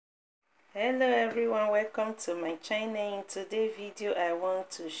Hello everyone, welcome to my channel. In today's video I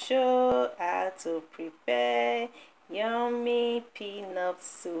want to show how to prepare yummy peanut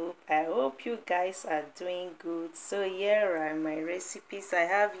soup. I hope you guys are doing good. So here are my recipes. I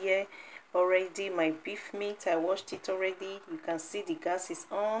have here already my beef meat. I washed it already. You can see the gas is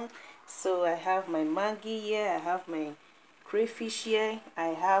on. So I have my Maggi here. I have my crayfish here. I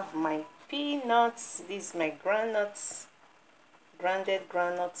have my peanuts. This is my groundnuts, grounded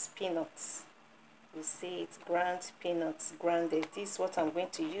groundnuts, peanuts. You see it's ground peanuts, grounded. This is what I'm going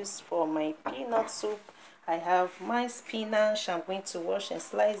to use for my peanut soup. I have my spinach. I'm going to wash and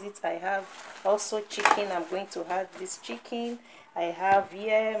slice it. I have also chicken. I'm going to add this chicken. I have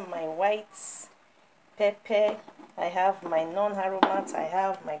here my white pepper. I have my non-aromat. I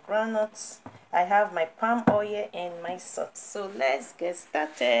have my groundnuts. I have my palm oil and my salt. So let's get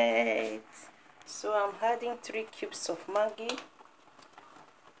started. So I'm adding 3 cubes of Maggi.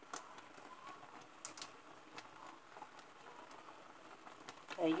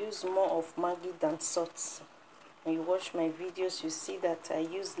 I use more of Maggi than salt. When you watch my videos, you see that I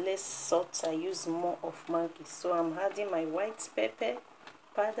use less salt, I use more of Maggi. So I'm adding my white pepper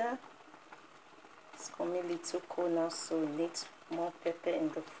powder. It's coming a little cold now, so it needs more pepper in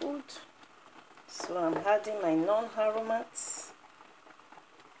the food. So I'm adding my non-aromats.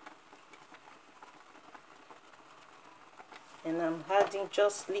 And I'm adding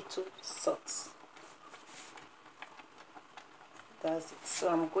just little salt. That's it. So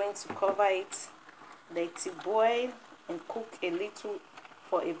I'm going to cover it, let it boil and cook a little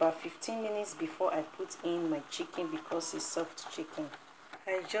for about 15 minutes before I put in my chicken, because it's soft chicken.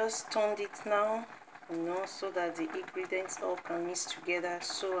 I just turned it now, so that the ingredients all can mix together.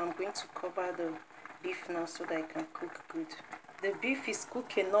 So I'm going to cover the beef now so that I can cook good. The beef is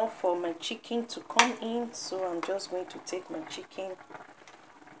cooked enough for my chicken to come in, so I'm just going to take my chicken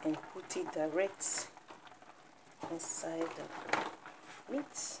and put it direct inside the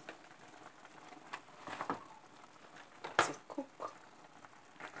meat to cook.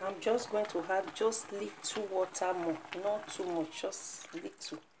 I'm just going to add just little water more, not too much, just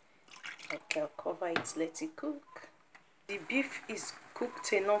little. Okay, I'll cover it, let it cook. The beef is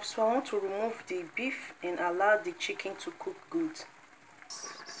cooked enough, so I want to remove the beef and allow the chicken to cook good.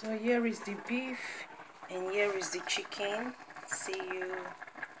 So here is the beef and here is the chicken. See you.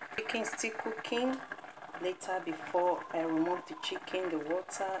 Chicken still cooking. Later, before I remove the chicken, the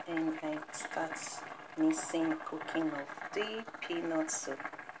water, and I start mixing cooking of the peanut soup.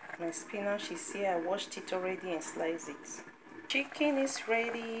 My spinach is here. I washed it already and sliced it. Chicken is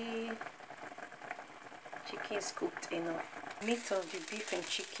ready. Chicken is cooked enough. Meat of the beef and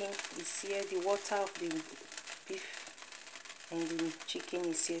chicken is here. The water of the beef and the chicken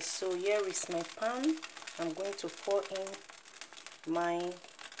is here. So here is my pan. I'm going to pour in my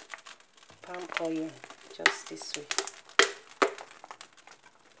palm oil just this way.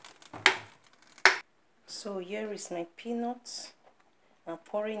 So here is my peanuts. I'm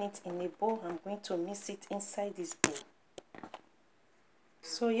pouring it in a bowl. I'm going to mix it inside this bowl.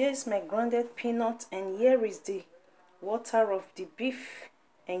 So here is my grounded peanut, and here is the water of the beef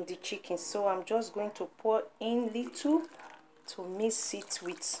and the chicken. So I'm just going to pour in little to mix it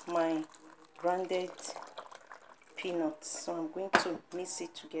with my grounded peanuts. So I'm going to mix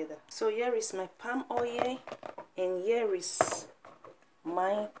it together. So here is my palm oil and here is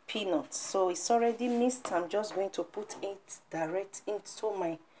my peanuts. So it's already mixed. I'm just going to put it direct into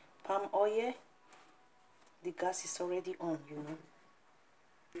my palm oil. The gas is already on,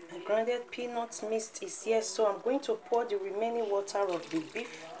 My grounded peanuts mixed is here, so I'm going to pour the remaining water of the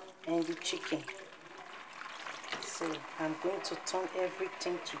beef and the chicken. So I'm going to turn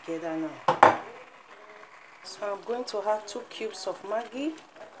everything together now. So I'm going to add 2 cubes of Maggi.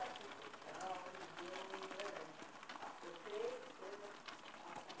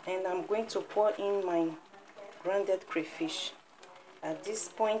 And I'm going to pour in my grounded crayfish. At this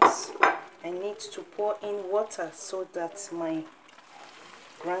point, I need to pour in water so that my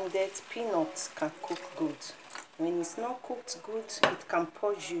grounded peanuts can cook good. When it's not cooked good, it can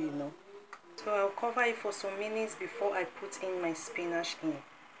purge you, So I'll cover it for some minutes before I put in my spinach in.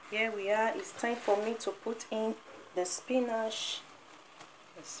 Here we are. It's time for me to put in the spinach.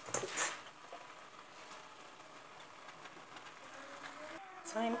 Let's put.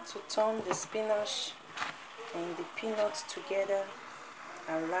 Time to turn the spinach and the peanuts together.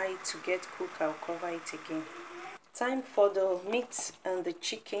 Allow it to get cooked. I'll cover it again. Time for the meat and the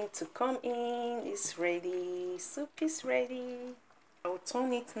chicken to come in. It's ready. Soup is ready. I'll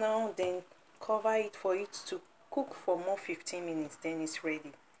turn it now, then cover it for it to cook for more 15 minutes. Then it's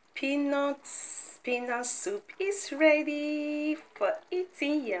ready. Peanut soup is ready for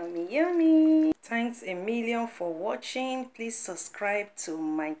eating. Yummy, yummy. Thanks a million for watching. Please subscribe to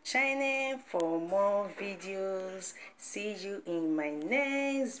my channel for more videos. See you in my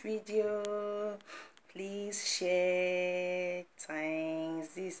next video. Please share. Thanks.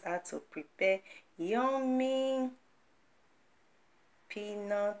 This is how to prepare yummy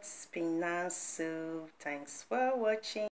peanut soup. Thanks for watching.